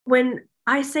when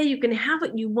I say you can have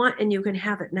what you want and you can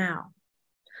have it now,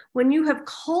 when you have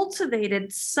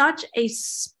cultivated such a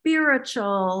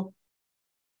spiritual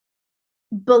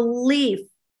belief,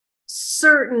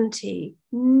 certainty,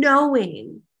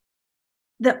 knowing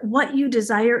that what you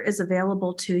desire is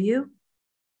available to you,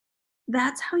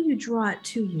 that's how you draw it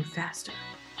to you faster.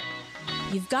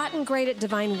 You've gotten great at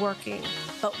divine working,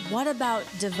 but what about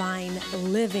divine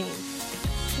living?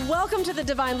 Welcome to the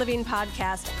Divine Living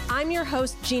Podcast. I'm your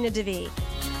host, Gina DeVee.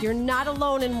 You're not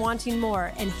alone in wanting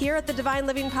more, and here at the Divine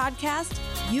Living Podcast,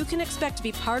 you can expect to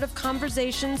be part of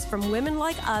conversations from women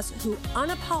like us who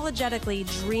unapologetically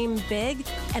dream big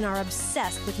and are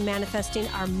obsessed with manifesting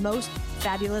our most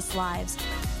fabulous lives.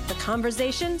 The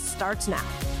conversation starts now.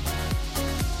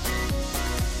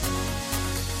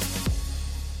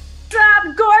 What's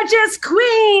up, gorgeous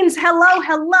queens?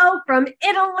 Hello from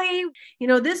Italy. You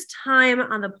know, this time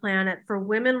on the planet for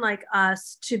women like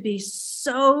us to be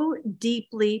so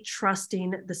deeply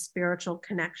trusting the spiritual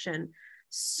connection,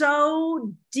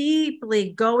 so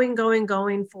deeply going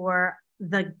for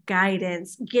the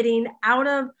guidance, getting out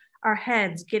of our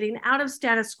heads, getting out of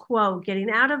status quo, getting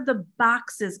out of the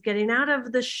boxes, getting out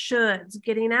of the shoulds,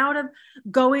 getting out of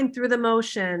going through the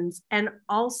motions, and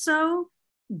also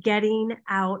getting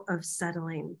out of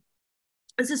settling.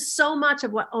 This is so much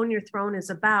of what Own Your Throne is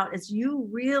about, is you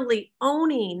really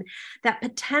owning that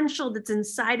potential that's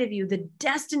inside of you, the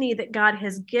destiny that God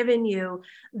has given you,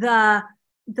 the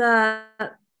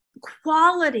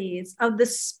qualities of the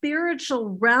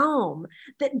spiritual realm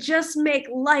that just make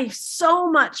life so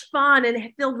much fun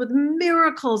and filled with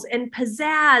miracles and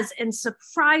pizzazz and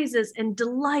surprises and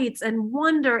delights and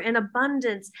wonder and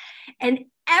abundance and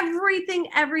everything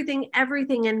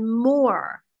and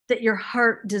more that your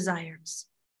heart desires.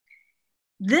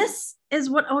 This is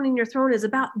what owning your throne is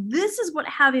about. This is what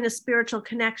having a spiritual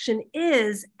connection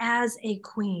is as a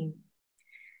queen.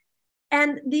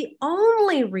 And the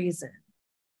only reason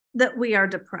that we are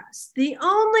depressed, the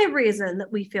only reason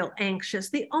that we feel anxious,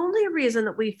 the only reason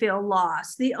that we feel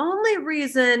lost, the only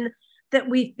reason that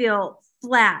we feel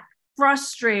flat,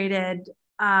 frustrated,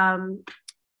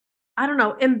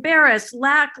 embarrassed,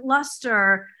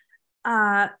 lackluster,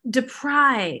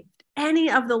 deprived,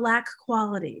 any of the lack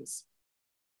qualities,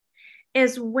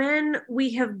 is when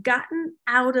we have gotten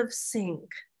out of sync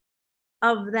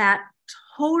of that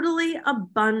totally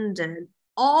abundant,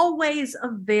 always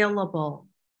available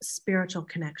spiritual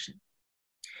connection.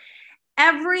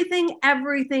 Everything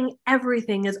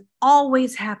is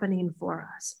always happening for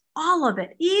us. All of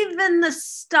it, even the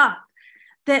stuff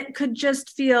that could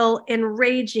just feel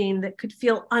enraging, that could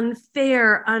feel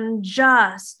unfair,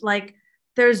 unjust, like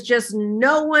there's just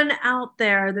no one out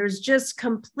there. There's just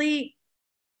complete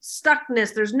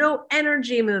stuckness. There's no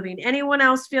energy moving. Anyone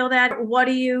else feel that? What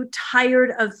are you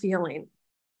tired of feeling?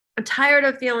 I'm tired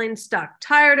of feeling stuck,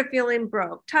 tired of feeling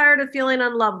broke, tired of feeling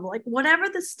unlovable, like whatever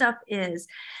the stuff is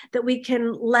that we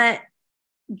can let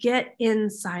get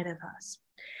inside of us.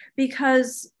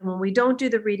 Because when we don't do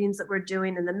the readings that we're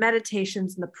doing and the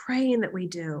meditations and the praying that we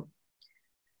do,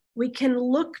 we can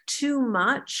look too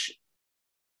much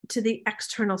to the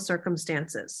external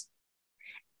circumstances.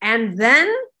 And then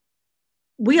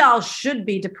we all should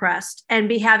be depressed and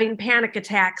be having panic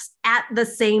attacks at the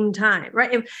same time,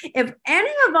 right? If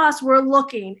any of us were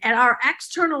looking at our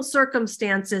external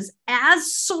circumstances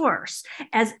as source,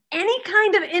 as any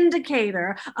kind of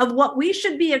indicator of what we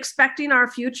should be expecting our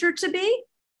future to be,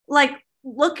 like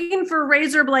looking for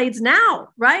razor blades now,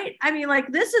 right? I mean,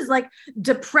 like this is like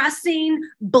depressing,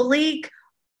 bleak,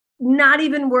 not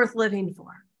even worth living for.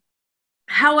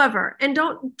 However, and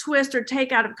don't twist or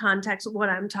take out of context what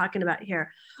I'm talking about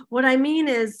here. What I mean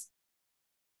is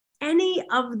any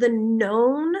of the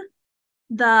known,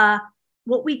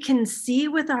 what we can see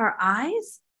with our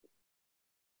eyes,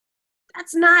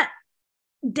 that's not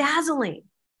dazzling.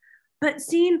 But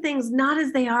seeing things not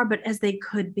as they are, but as they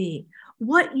could be.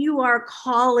 What you are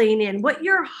calling in, what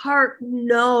your heart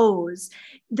knows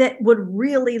that would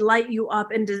really light you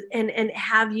up and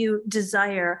have you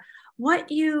desire.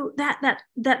 What you, that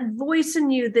voice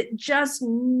in you that just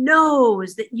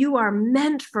knows that you are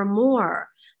meant for more,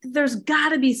 that there's got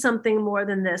to be something more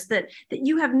than this, that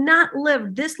you have not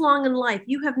lived this long in life,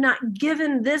 you have not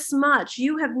given this much,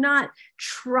 you have not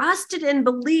trusted and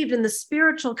believed in the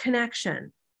spiritual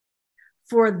connection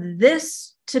for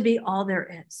this to be all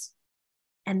there is.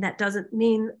 And that doesn't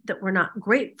mean that we're not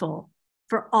grateful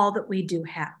for all that we do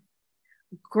have.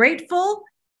 Grateful,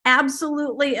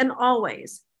 absolutely and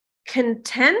always.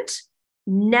 Content,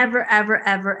 never, ever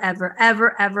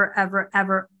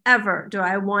do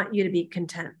I want you to be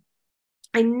content.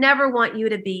 I never want you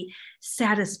to be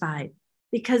satisfied,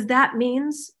 because that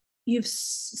means you've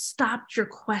stopped your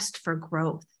quest for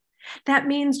growth. That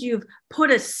means you've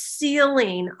put a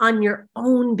ceiling on your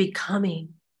own becoming.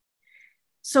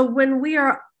 So when we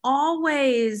are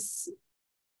always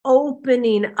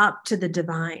opening up to the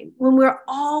divine, when we're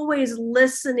always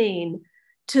listening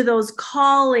to those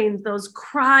callings, those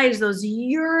cries, those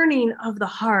yearning of the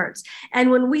hearts, and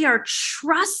when we are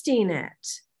trusting it,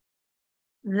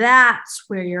 that's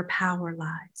where your power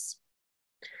lies.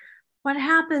 What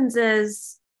happens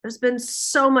is there's been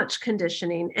so much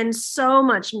conditioning and so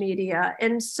much media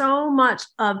and so much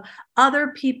of other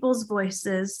people's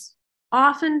voices,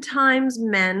 oftentimes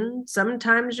men,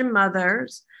 sometimes your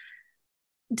mothers,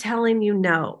 telling you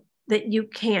no, that you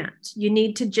can't. You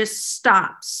need to just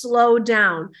stop, slow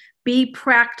down, be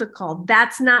practical.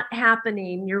 That's not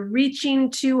happening. You're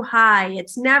reaching too high.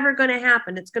 It's never going to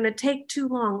happen. It's going to take too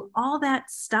long. All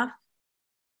that stuff,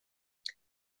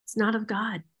 it's not of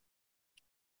God.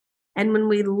 And when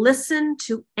we listen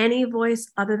to any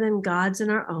voice other than God's in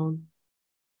our own,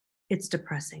 it's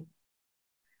depressing.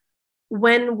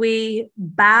 When we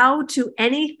bow to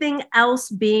anything else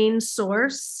being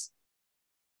source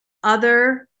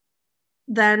other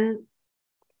than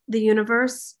the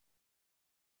universe,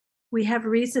 we have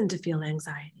reason to feel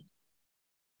anxiety.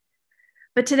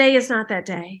 But today is not that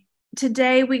day.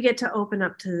 Today we get to open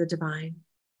up to the divine.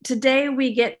 Today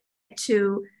we get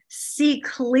to see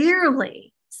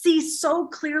so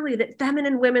clearly that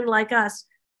feminine women like us,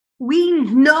 we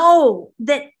know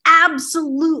that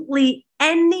absolutely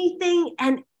anything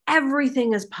and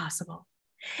everything is possible.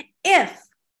 If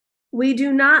we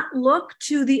do not look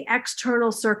to the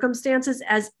external circumstances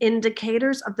as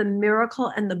indicators of the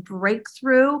miracle and the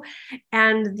breakthrough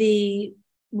and the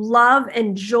love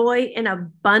and joy and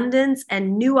abundance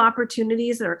and new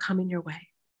opportunities that are coming your way.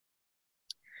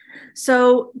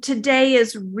 So today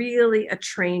is really a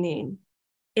training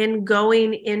in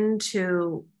going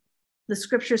into, the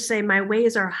scriptures say, my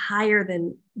ways are higher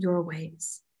than your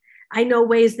ways. I know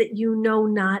ways that you know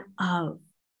not of.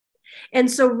 And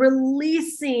so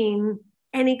releasing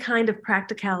any kind of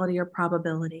practicality or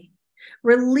probability,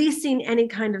 releasing any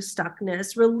kind of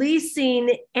stuckness, releasing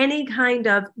any kind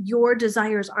of your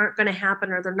desires aren't going to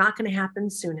happen or they're not going to happen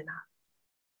soon enough.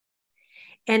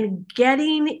 And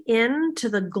getting into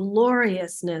the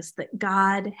gloriousness that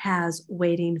God has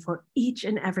waiting for each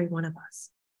and every one of us.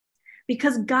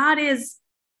 Because God is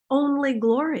only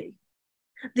glory.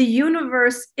 The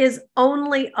universe is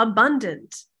only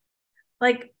abundant.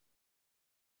 Like,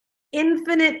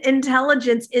 infinite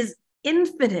intelligence is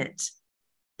infinite.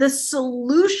 The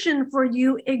solution for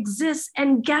you exists.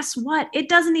 And guess what? It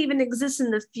doesn't even exist in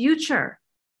the future.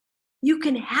 You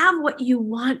can have what you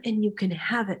want and you can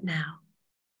have it now.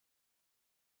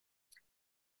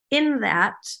 In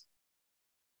that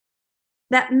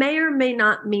may or may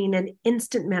not mean an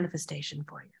instant manifestation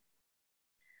for you.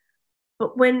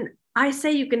 But when I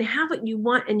say you can have what you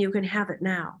want and you can have it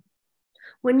now,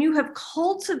 when you have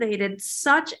cultivated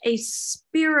such a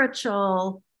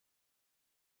spiritual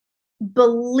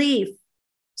belief,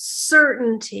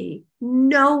 certainty,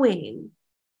 knowing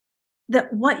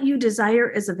that what you desire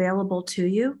is available to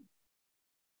you,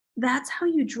 that's how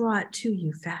you draw it to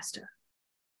you faster.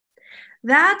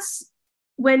 That's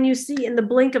when you see in the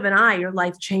blink of an eye, your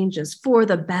life changes for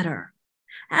the better.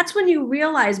 That's when you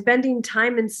realize bending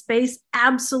time and space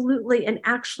absolutely and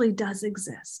actually does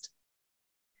exist.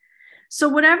 So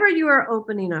whatever you are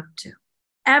opening up to,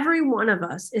 every one of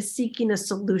us is seeking a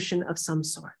solution of some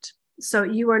sort. So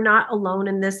you are not alone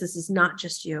in this. This is not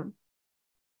just you.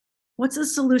 What's the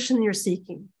solution you're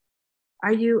seeking?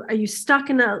 Are you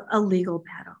stuck in a legal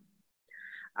battle?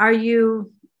 Are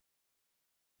you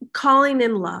calling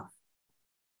in love?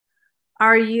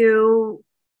 Are you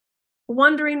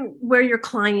wondering where your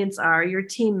clients are, your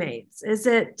teammates? Is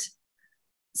it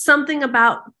something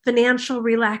about financial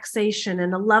relaxation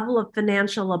and a level of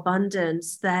financial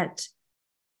abundance that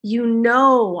you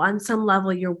know on some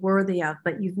level you're worthy of,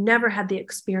 but you've never had the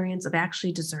experience of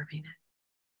actually deserving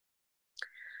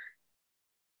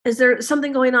it? Is there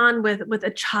something going on with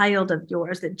a child of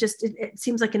yours that just, it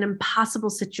seems like an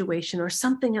impossible situation, or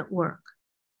something at work?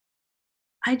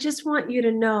 I just want you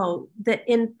to know that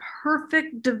in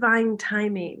perfect divine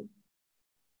timing,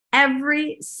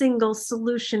 every single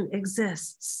solution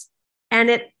exists. And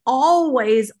it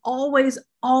always, always,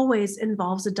 always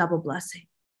involves a double blessing.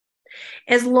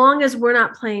 As long as we're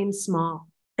not playing small,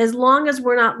 as long as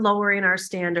we're not lowering our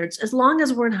standards, as long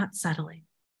as we're not settling.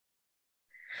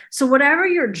 So whatever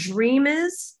your dream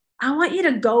is, I want you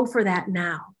to go for that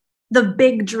now. The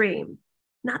big dream,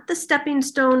 not the stepping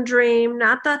stone dream,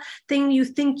 not the thing you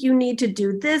think you need to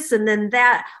do this and then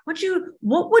that.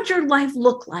 What would your life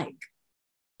look like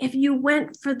if you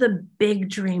went for the big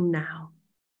dream now?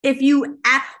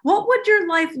 What would your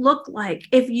life look like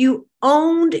if you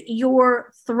owned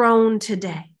your throne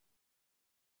today?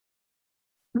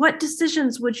 What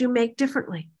decisions would you make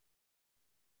differently?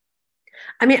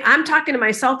 I mean, I'm talking to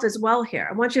myself as well here.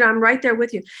 I want you to know I'm right there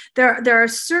with you. There are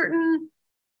certain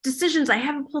decisions I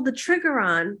haven't pulled the trigger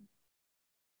on,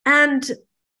 and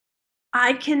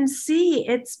I can see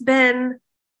it's been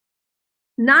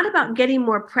not about getting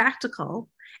more practical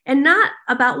and not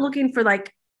about looking for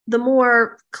like the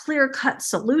more clear-cut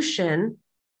solution,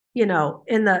 in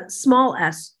the small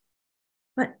s,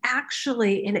 but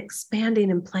actually in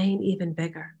expanding and playing even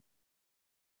bigger.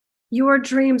 Your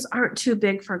dreams aren't too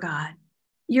big for God.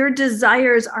 Your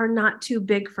desires are not too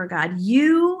big for God.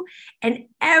 You and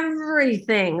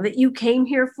everything that you came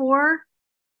here for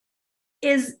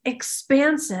is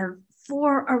expansive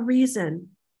for a reason.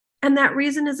 And that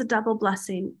reason is a double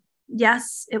blessing.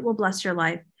 Yes, it will bless your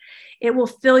life. It will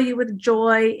fill you with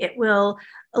joy. It will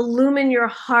illumine your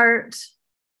heart.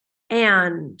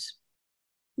 And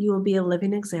you will be a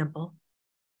living example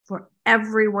for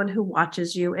everyone who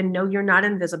watches you, and know you're not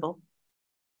invisible.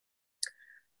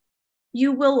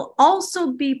 You will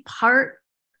also be part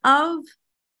of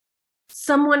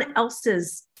someone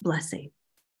else's blessing.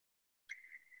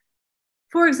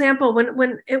 For example,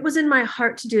 when it was in my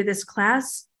heart to do this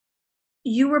class,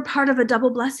 you were part of a double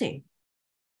blessing.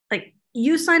 Like,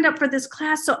 you signed up for this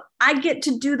class, so I get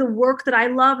to do the work that I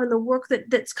love and the work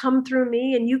that's come through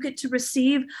me, and you get to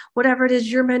receive whatever it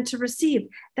is you're meant to receive.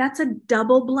 That's a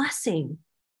double blessing.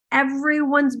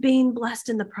 Everyone's being blessed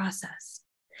in the process.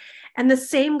 And the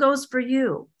same goes for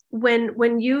you.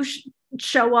 When you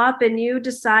show up and you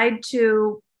decide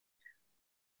to,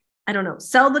 I don't know,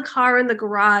 sell the car in the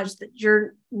garage that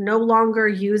you're no longer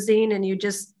using, and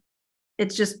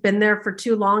it's just been there for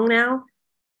too long now,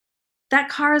 that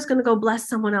car is going to go bless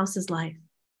someone else's life.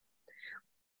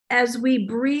 As we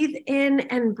breathe in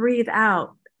and breathe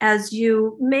out, as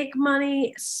you make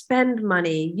money, spend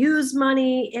money, use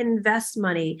money, invest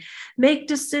money, make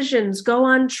decisions, go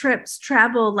on trips,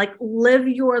 travel, like live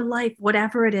your life,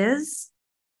 whatever it is,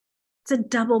 it's a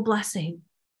double blessing.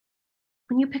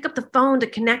 When you pick up the phone to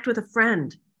connect with a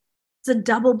friend, it's a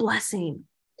double blessing.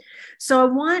 So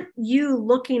I want you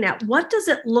looking at, what does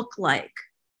it look like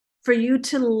for you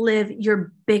to live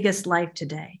your biggest life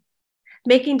today?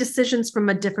 Making decisions from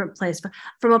a different place,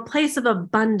 from a place of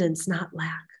abundance, not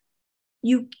lack.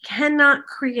 You cannot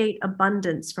create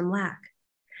abundance from lack.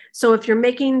 So if you're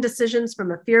making decisions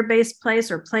from a fear-based place,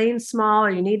 or playing small,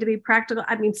 or you need to be practical,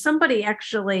 I mean, somebody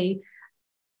actually,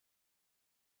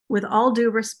 with all due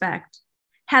respect,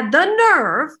 had the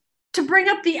nerve to bring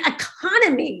up the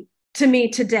economy to me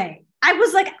today. I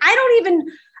was like, I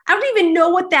don't even know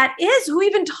what that is. Who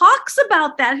even talks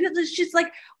about that? She's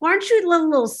like, well, aren't you a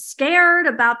little scared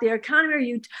about the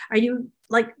economy? Are you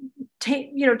like,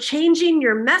 changing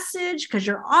your message because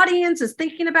your audience is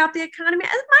thinking about the economy? My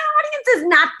audience is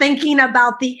not thinking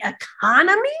about the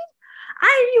economy.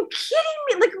 Are you kidding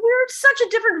me? Like, we're such a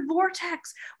different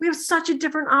vortex. We have such a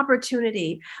different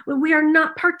opportunity. We are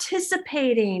not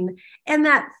participating in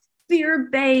that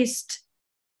fear-based,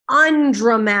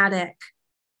 undramatic,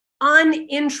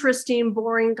 uninteresting,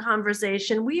 boring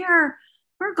conversation. We're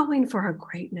going for a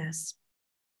greatness.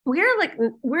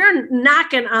 We're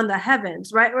knocking on the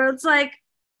heavens, right? Where it's like,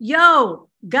 yo,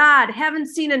 God, haven't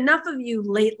seen enough of you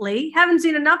lately. Haven't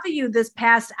seen enough of you this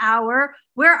past hour.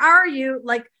 Where are you?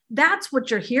 Like, that's what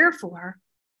you're here for.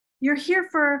 You're here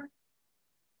for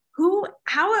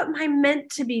how am I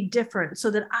meant to be different so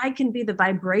that I can be the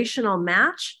vibrational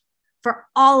match for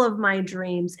all of my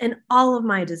dreams and all of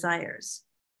my desires?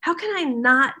 How can I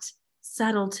not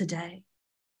settle today?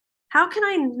 How can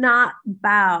I not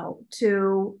bow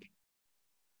to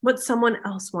what someone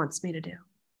else wants me to do?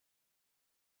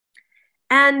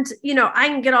 And, I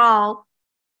can get all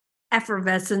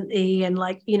effervescent-y and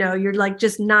you're like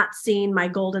just not seeing my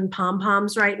golden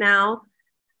pom-poms right now,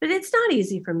 but it's not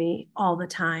easy for me all the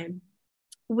time.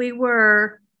 We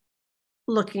were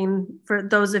looking, for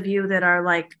those of you that are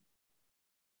like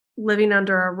living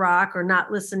under a rock or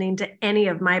not listening to any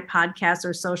of my podcasts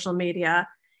or social media,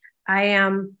 I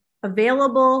am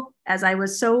available, as I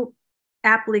was so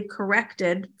aptly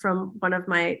corrected from one of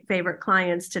my favorite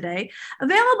clients today,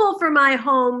 available for my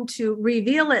home to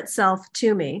reveal itself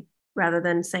to me, rather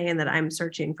than saying that I'm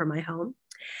searching for my home.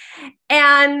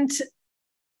 And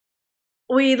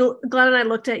Glenn and I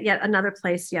looked at yet another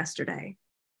place yesterday.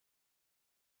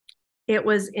 It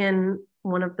was in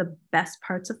one of the best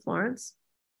parts of Florence.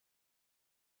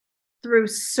 Through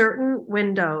certain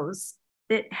windows,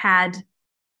 it had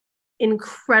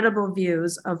incredible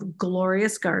views of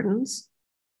glorious gardens,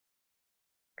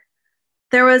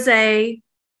 There was a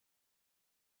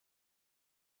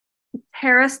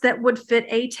terrace that would fit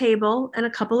a table and a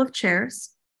couple of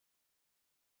chairs.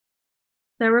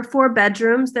 There were 4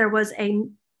 bedrooms. There was a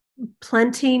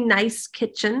plenty nice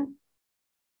kitchen.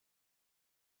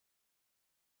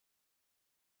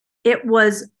 It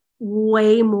was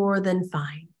way more than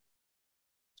fine.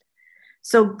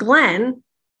 So Glenn,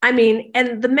 I mean,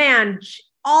 and the man,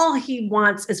 all he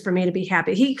wants is for me to be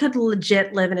happy. He could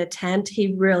legit live in a tent.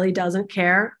 He really doesn't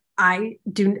care. I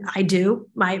do.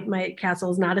 My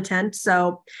castle is not a tent.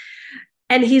 So,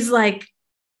 and he's like,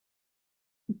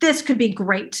 this could be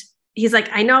great. He's like,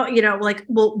 I know, like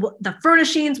we'll the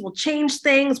furnishings will change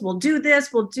things. We'll do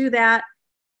this, we'll do that.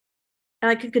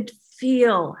 And I could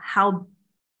feel how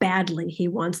badly he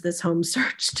wants this home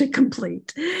search to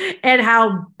complete and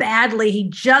how badly he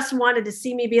just wanted to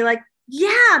see me be like,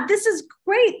 yeah, this is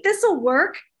great. This will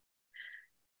work.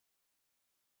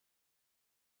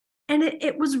 And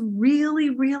it was really,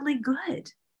 really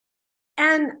good.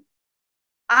 And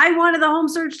I wanted the home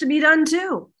search to be done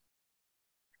too.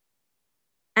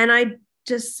 And I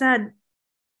just said,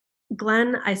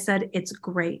 Glenn, I said, it's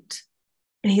great.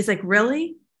 And he's like,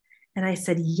 really? And I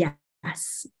said,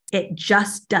 yes, it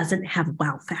just doesn't have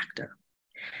wow factor.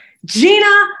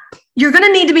 Gina, you're going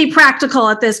to need to be practical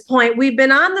at this point. We've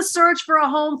been on the search for a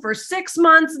home for 6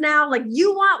 months now. Like,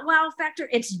 you want wow factor.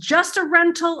 It's just a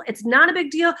rental. It's not a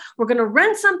big deal. We're going to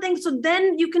rent something so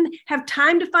then you can have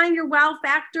time to find your wow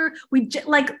factor.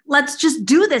 Let's just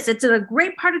do this. It's in a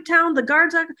great part of town. The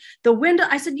gardens are the window.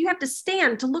 I said, you have to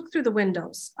stand to look through the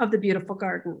windows of the beautiful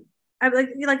garden. I'm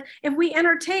like, if we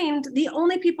entertained, the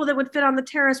only people that would fit on the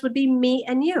terrace would be me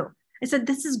and you. I said,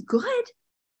 this is good,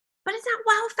 but it's not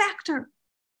wow factor.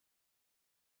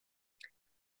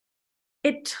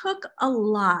 It took a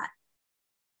lot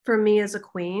for me as a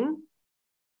queen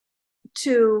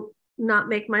to not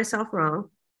make myself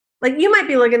wrong. Like, you might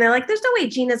be looking there like, there's no way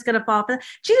Gina's going to fall for that.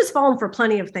 Gina's fallen for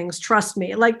plenty of things. Trust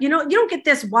me. Like, you don't get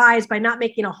this wise by not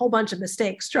making a whole bunch of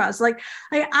mistakes. Trust. Like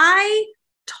I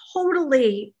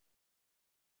totally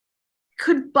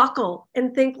could buckle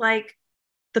and think like,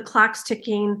 the clock's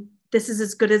ticking. This is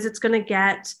as good as it's going to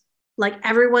get. Like,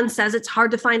 everyone says it's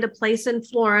hard to find a place in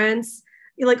Florence.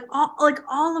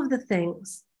 All of the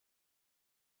things.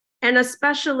 And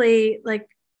especially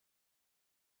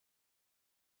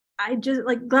I just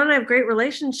Glenn and I have a great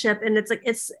relationship, and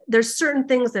there's certain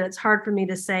things that it's hard for me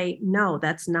to say, no,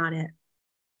 that's not it.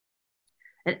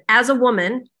 And as a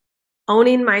woman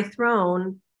owning my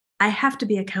throne, I have to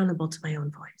be accountable to my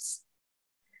own voice.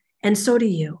 And so do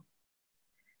you.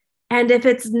 And if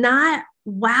it's not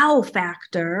wow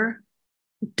factor,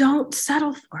 don't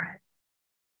settle for it.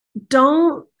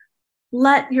 Don't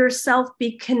let yourself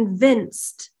be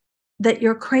convinced that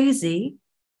you're crazy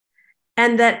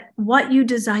and that what you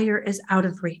desire is out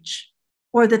of reach,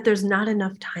 or that there's not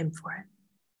enough time for it.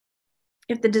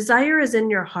 If the desire is in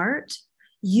your heart,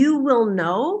 you will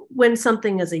know when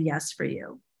something is a yes for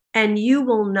you, and you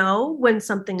will know when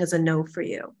something is a no for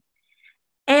you.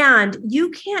 And you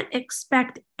can't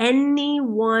expect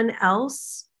anyone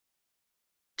else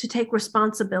to take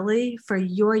responsibility for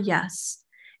your yes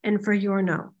and for your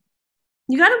no.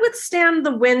 You got to withstand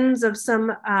the winds of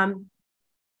some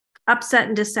upset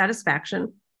and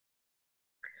dissatisfaction.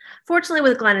 Fortunately,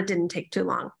 with Glenn, it didn't take too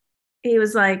long. He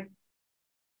was like,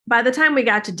 by the time we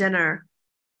got to dinner,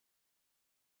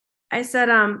 I said,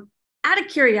 out of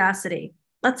curiosity,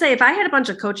 let's say if I had a bunch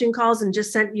of coaching calls and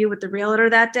just sent you with the realtor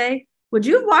that day, would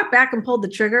you have walked back and pulled the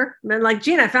trigger? And been like,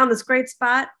 Gina, I found this great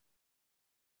spot.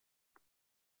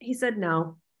 He said,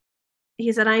 no.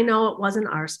 He said, I know it wasn't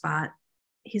our spot.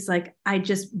 He's like, I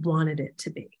just wanted it to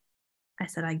be. I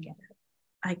said, I get it.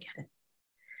 I get it.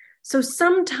 So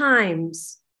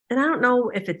sometimes, and I don't know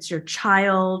if it's your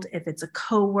child, if it's a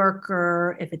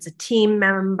coworker, if it's a team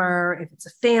member, if it's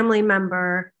a family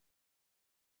member,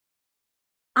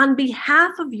 on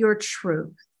behalf of your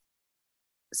truth,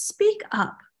 speak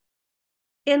up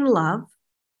in love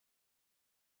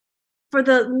for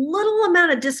the little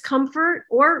amount of discomfort,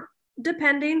 or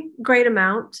depending, great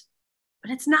amount,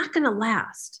 but it's not going to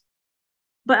last.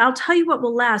 But I'll tell you what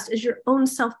will last is your own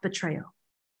self-betrayal.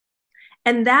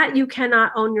 And that you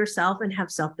cannot own yourself and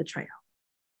have self-betrayal.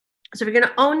 So if you're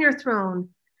going to own your throne,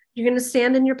 you're going to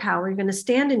stand in your power, you're going to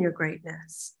stand in your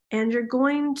greatness, and you're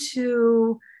going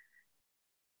to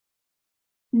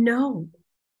know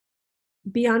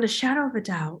beyond a shadow of a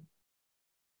doubt,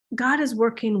 God is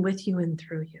working with you and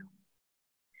through you.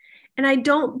 And I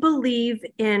don't believe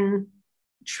in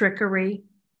trickery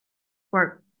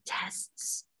or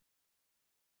tests,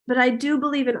 but I do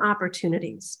believe in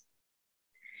opportunities.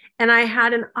 And I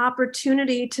had an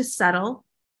opportunity to settle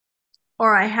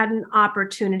or I had an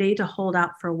opportunity to hold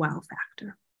out for a wow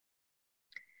factor.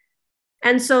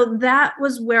 And so that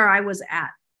was where I was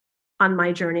at on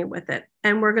my journey with it.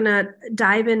 And we're going to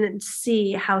dive in and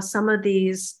see how some of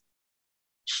these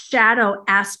shadow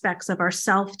aspects of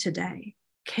ourself today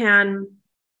can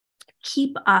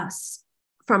keep us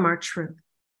from our truth.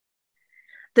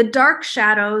 The dark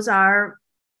shadows are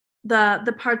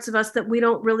the parts of us that we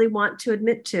don't really want to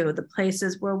admit to, the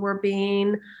places where we're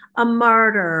being a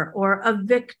martyr or a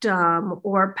victim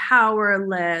or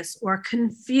powerless or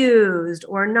confused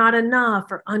or not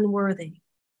enough or unworthy.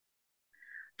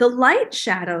 The light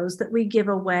shadows that we give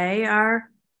away are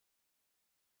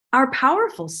our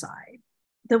powerful side,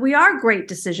 that we are great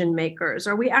decision makers,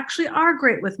 or we actually are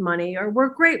great with money, or we're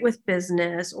great with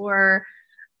business, or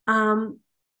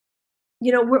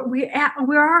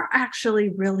we are actually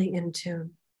really in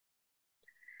tune.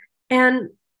 And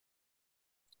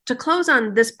to close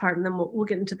on this part, and then we'll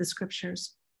get into the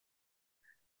scriptures.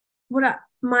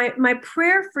 My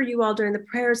prayer for you all during the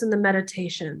prayers and the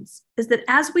meditations is that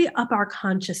as we up our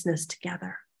consciousness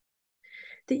together,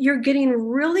 that you're getting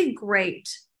really great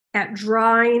at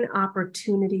drawing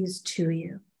opportunities to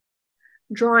you,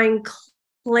 drawing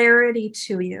clarity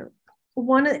to you.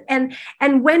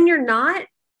 And when you're not,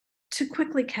 to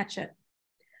quickly catch it.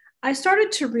 I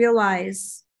started to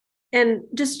realize, and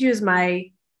just use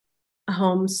my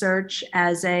home search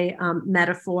as a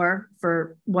metaphor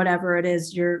for whatever it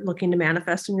is you're looking to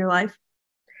manifest in your life.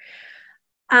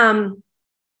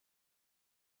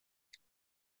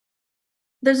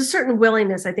 There's a certain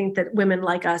willingness, I think, that women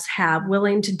like us have,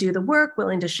 willing to do the work,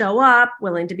 willing to show up,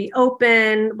 willing to be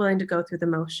open, willing to go through the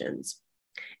motions.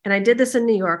 And I did this in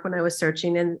New York when I was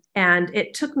searching, and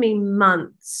it took me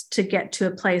months to get to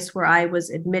a place where I was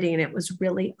admitting it was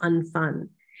really unfun.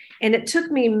 And it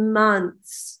took me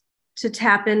months to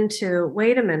tap into,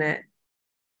 wait a minute,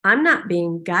 I'm not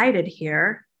being guided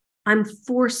here. I'm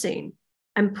forcing,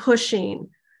 I'm pushing,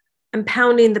 I'm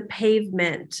pounding the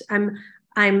pavement. I'm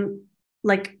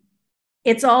like,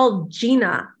 it's all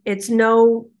Gina. It's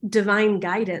no divine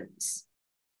guidance.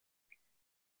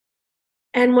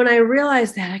 And when I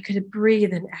realized that, I could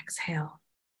breathe and exhale.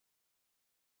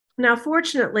 Now,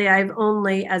 fortunately, I've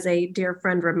only, as a dear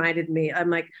friend reminded me, I'm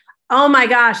like, oh my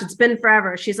gosh, it's been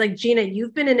forever. She's like, Gina,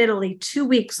 you've been in Italy 2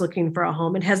 weeks looking for a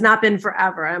home. It has not been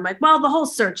forever. And I'm like, well, the whole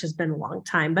search has been a long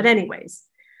time. But anyways,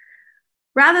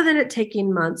 rather than it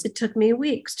taking months, it took me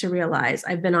weeks to realize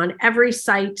I've been on every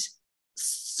site,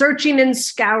 searching and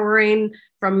scouring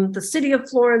from the city of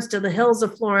Florence to the hills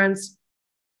of Florence.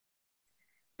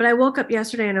 But I woke up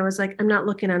yesterday and I was like, I'm not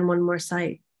looking on one more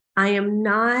site. I am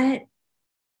not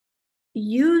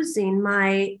using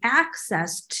my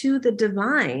access to the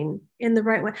divine in the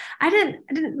right way. I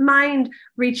didn't mind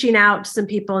reaching out to some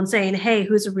people and saying, hey,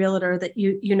 who's a realtor that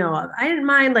you know of? I didn't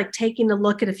mind like taking a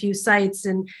look at a few sites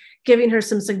and giving her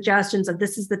some suggestions of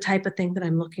this is the type of thing that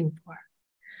I'm looking for.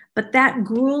 But that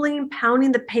grueling,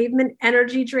 pounding the pavement,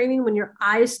 energy draining, when your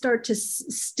eyes start to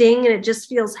sting and it just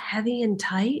feels heavy and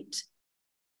tight,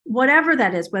 whatever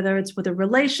that is, whether it's with a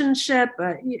relationship,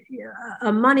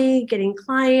 a money, getting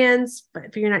clients,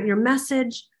 but figuring out your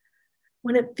message,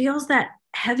 when it feels that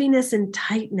heaviness and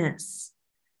tightness,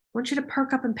 I want you to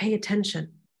perk up and pay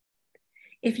attention.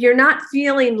 If you're not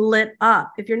feeling lit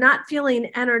up, if you're not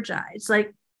feeling energized,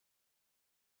 like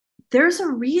there's a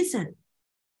reason.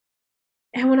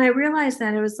 And when I realized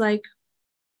that, it was like,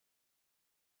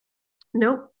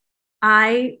 nope,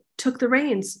 I took the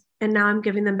reins. And now I'm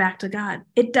giving them back to God.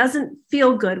 It doesn't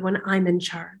feel good when I'm in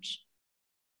charge.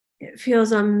 It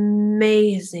feels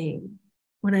amazing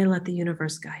when I let the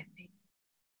universe guide me.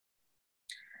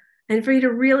 And for you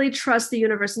to really trust the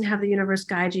universe and have the universe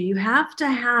guide you, you have to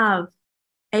have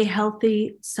a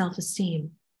healthy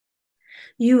self-esteem.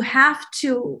 You have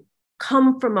to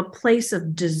come from a place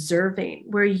of deserving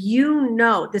where you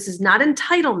know this is not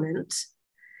entitlement.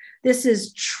 This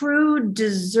is true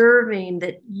deserving,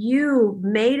 that you,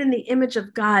 made in the image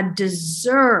of God,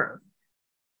 deserve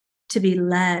to be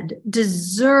led,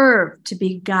 deserve to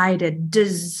be guided,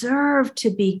 deserve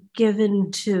to be given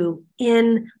to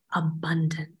in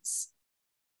abundance.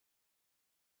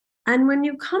 And when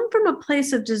you come from a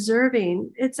place of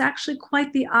deserving, it's actually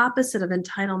quite the opposite of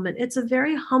entitlement. It's a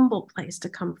very humble place to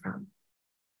come from.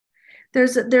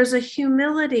 There's a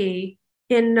humility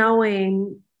in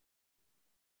knowing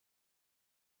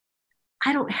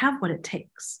I don't have what it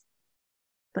takes,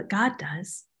 but God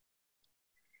does.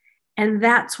 And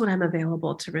that's what I'm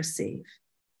available to receive.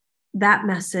 That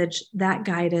message, that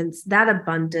guidance, that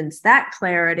abundance, that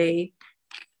clarity,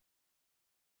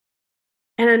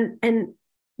 and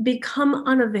become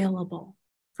unavailable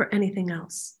for anything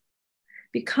else.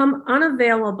 become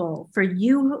unavailable for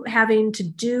you having to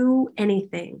do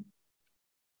anything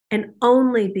and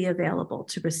only be available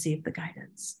to receive the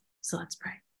guidance. So let's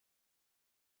pray.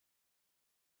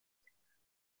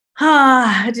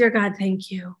 Dear God,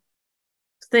 thank you.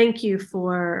 Thank you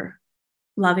for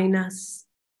loving us,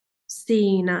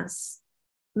 seeing us,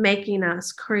 making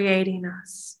us, creating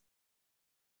us.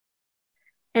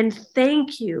 And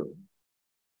thank you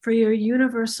for your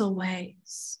universal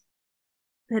ways,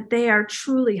 that they are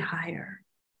truly higher.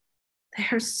 They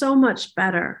are so much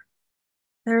better.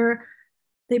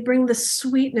 They bring the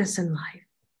sweetness in life.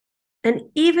 And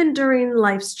even during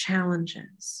life's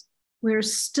challenges, we're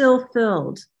still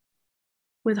filled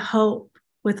with hope,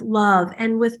 with love,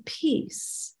 and with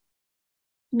peace,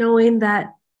 knowing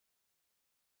that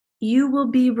you will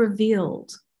be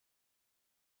revealed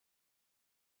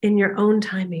in your own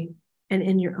timing and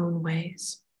in your own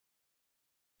ways.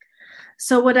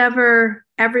 So whatever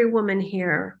every woman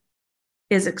here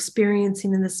is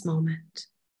experiencing in this moment,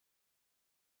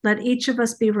 let each of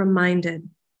us be reminded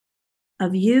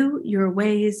of you, your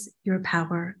ways, your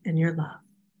power, and your love.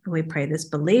 And we pray this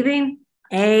believing.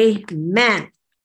 Amen.